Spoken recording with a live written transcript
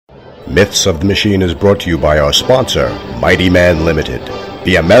Myths of the Machine is brought to you by our sponsor, Mighty Man Limited.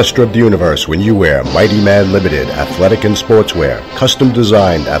 Be a master of the universe when you wear Mighty Man Limited athletic and sportswear,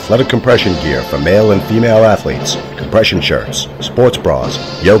 custom-designed athletic compression gear for male and female athletes, compression shirts, sports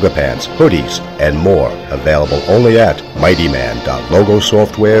bras, yoga pants, hoodies, and more. Available only at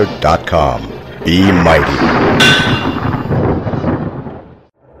mightyman.logosoftware.com. Be mighty.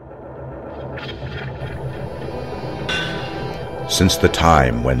 Since the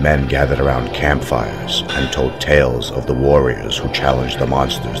time when men gathered around campfires and told tales of the warriors who challenged the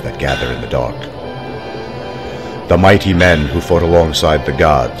monsters that gather in the dark, the mighty men who fought alongside the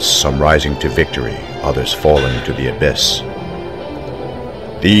gods, some rising to victory, others falling to the abyss.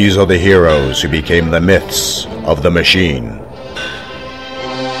 These are the heroes who became the myths of the machine.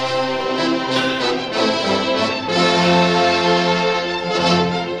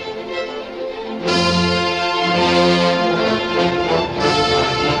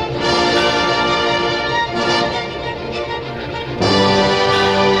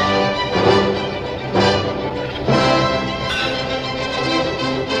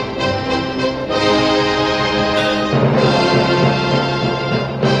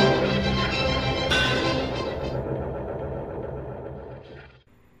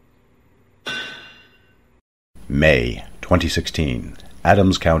 May 2016,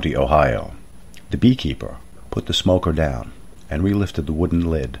 Adams County, Ohio. The beekeeper put the smoker down and relifted the wooden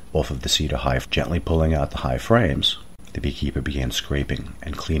lid off of the cedar hive. Gently pulling out the hive frames, the beekeeper began scraping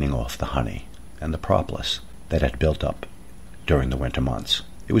and cleaning off the honey and the propolis that had built up during the winter months.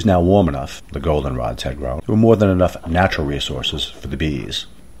 It was now warm enough, the goldenrods had grown. There were more than enough natural resources for the bees.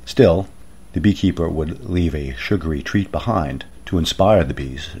 Still, the beekeeper would leave a sugary treat behind to inspire the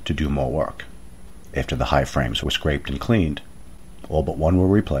bees to do more work. After the hive frames were scraped and cleaned, all but one were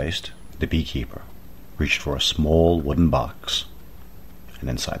replaced, the beekeeper reached for a small wooden box, and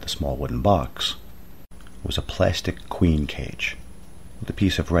inside the small wooden box was a plastic queen cage with a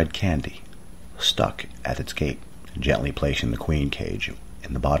piece of red candy stuck at its gate. Gently placing the queen cage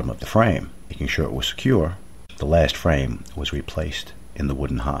in the bottom of the frame, making sure it was secure, the last frame was replaced in the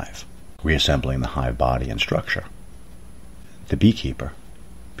wooden hive, reassembling the hive body and structure. The beekeeper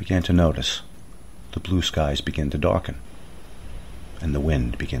began to notice the blue skies began to darken, and the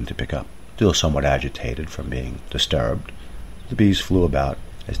wind began to pick up. Still somewhat agitated from being disturbed, the bees flew about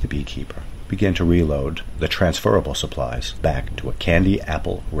as the beekeeper began to reload the transferable supplies back to a candy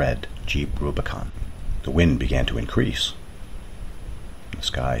apple red Jeep Rubicon. The wind began to increase. The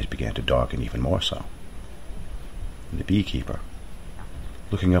skies began to darken even more so. And the beekeeper,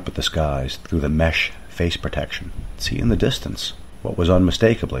 looking up at the skies through the mesh face protection, could see in the distance what was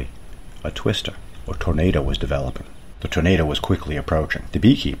unmistakably a twister or tornado was developing. The tornado was quickly approaching. The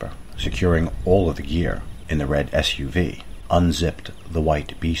beekeeper, securing all of the gear in the red SUV, unzipped the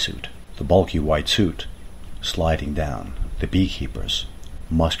white bee suit, the bulky white suit sliding down the beekeeper's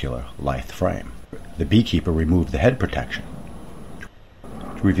muscular, lithe frame. The beekeeper removed the head protection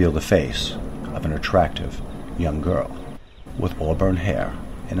to reveal the face of an attractive young girl with auburn hair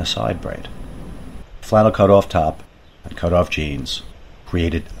in a side braid. Flannel cut-off top and cut-off jeans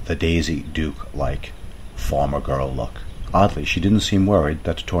created the Daisy Duke-like farmer girl look. Oddly, she didn't seem worried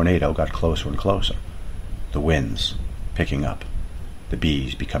that the tornado got closer and closer, the winds picking up, the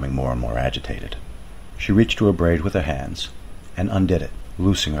bees becoming more and more agitated. She reached to her braid with her hands and undid it,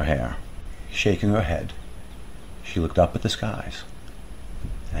 loosing her hair. Shaking her head, she looked up at the skies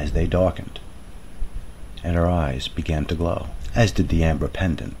as they darkened, and her eyes began to glow, as did the amber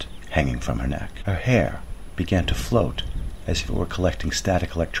pendant hanging from her neck. Her hair began to float as if it were collecting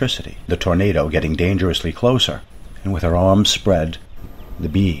static electricity, the tornado getting dangerously closer, and with her arms spread, the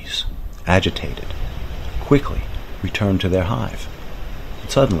bees, agitated, quickly returned to their hive. And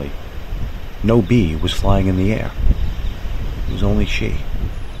suddenly, no bee was flying in the air. It was only she,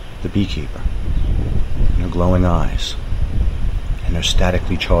 the beekeeper, and her glowing eyes, and her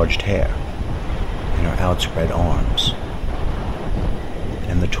statically charged hair, and her outspread arms,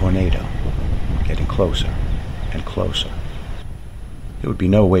 and the tornado getting closer and closer. There would be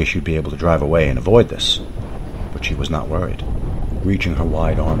no way she'd be able to drive away and avoid this, but she was not worried. Reaching her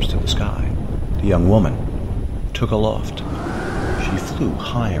wide arms to the sky, the young woman took aloft. She flew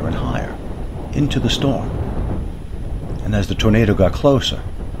higher and higher into the storm, and as the tornado got closer,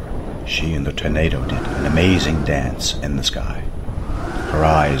 she and the tornado did an amazing dance in the sky, her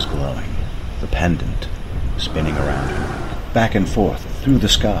eyes glowing, the pendant spinning around her. Back and forth through the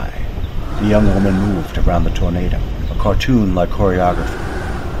sky, the young woman moved around the tornado, a cartoon-like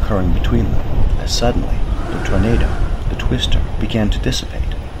choreography occurring between them, as suddenly the tornado, the twister, began to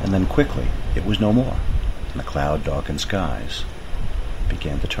dissipate, and then quickly it was no more, and the cloud-darkened skies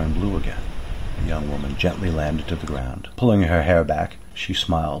began to turn blue again. The young woman gently landed to the ground. Pulling her hair back, she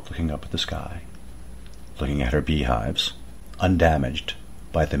smiled, looking up at the sky, looking at her beehives, undamaged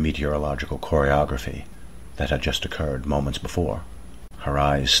by the meteorological choreography that had just occurred moments before. Her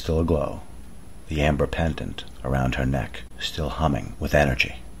eyes still aglow, the amber pendant around her neck still humming with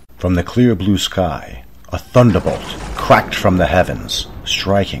energy. From the clear blue sky, a thunderbolt cracked from the heavens,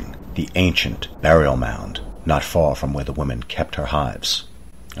 striking the ancient burial mound not far from where the woman kept her hives.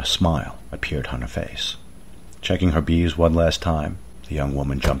 A smile appeared on her face. Checking her bees one last time, the young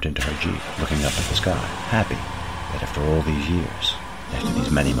woman jumped into her jeep, looking up at the sky, happy that after all these years, after these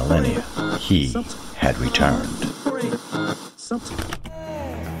many millennia, he had returned.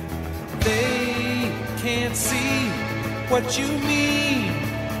 They can't see what you mean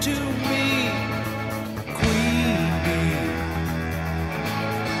to me, Queen Bee.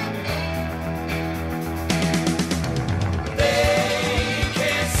 They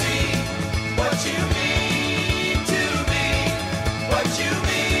can't see what you